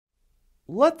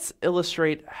Let's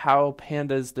illustrate how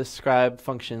Pandas describe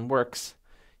function works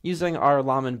using our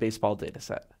Llaman baseball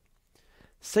dataset.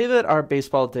 Say that our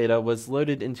baseball data was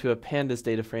loaded into a Pandas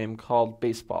data frame called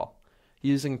baseball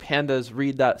using Pandas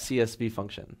read.csv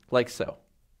function, like so.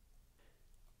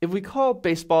 If we call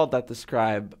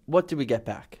baseball.describe, what do we get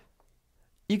back?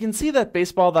 You can see that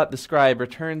baseball.describe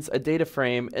returns a data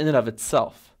frame in and of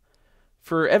itself.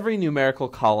 For every numerical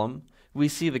column, we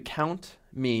see the count,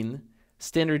 mean,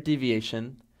 standard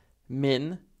deviation,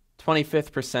 min,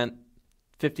 25th percent,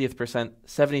 50th percent,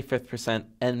 75th percent,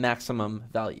 and maximum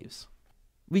values.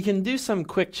 We can do some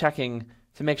quick checking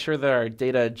to make sure that our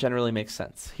data generally makes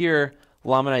sense. Here,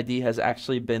 Llaman ID has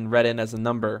actually been read in as a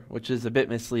number, which is a bit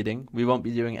misleading. We won't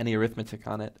be doing any arithmetic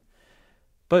on it.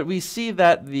 But we see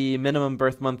that the minimum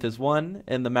birth month is 1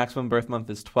 and the maximum birth month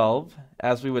is 12,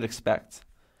 as we would expect.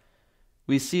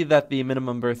 We see that the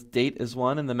minimum birth date is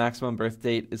 1 and the maximum birth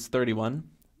date is 31.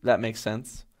 That makes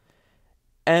sense.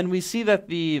 And we see that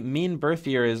the mean birth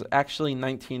year is actually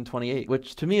 1928,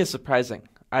 which to me is surprising.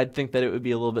 I'd think that it would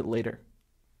be a little bit later.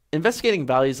 Investigating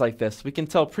values like this, we can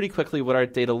tell pretty quickly what our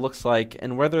data looks like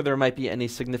and whether there might be any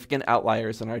significant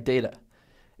outliers in our data.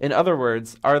 In other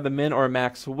words, are the min or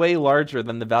max way larger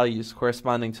than the values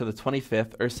corresponding to the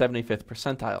 25th or 75th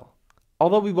percentile?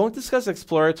 Although we won't discuss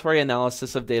exploratory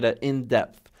analysis of data in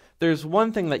depth, there's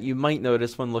one thing that you might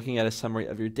notice when looking at a summary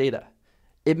of your data.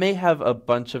 It may have a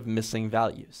bunch of missing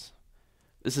values.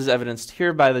 This is evidenced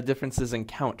here by the differences in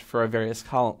count for our various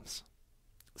columns.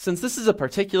 Since this is a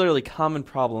particularly common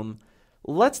problem,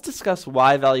 let's discuss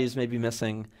why values may be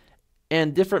missing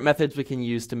and different methods we can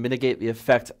use to mitigate the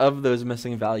effect of those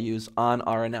missing values on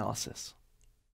our analysis.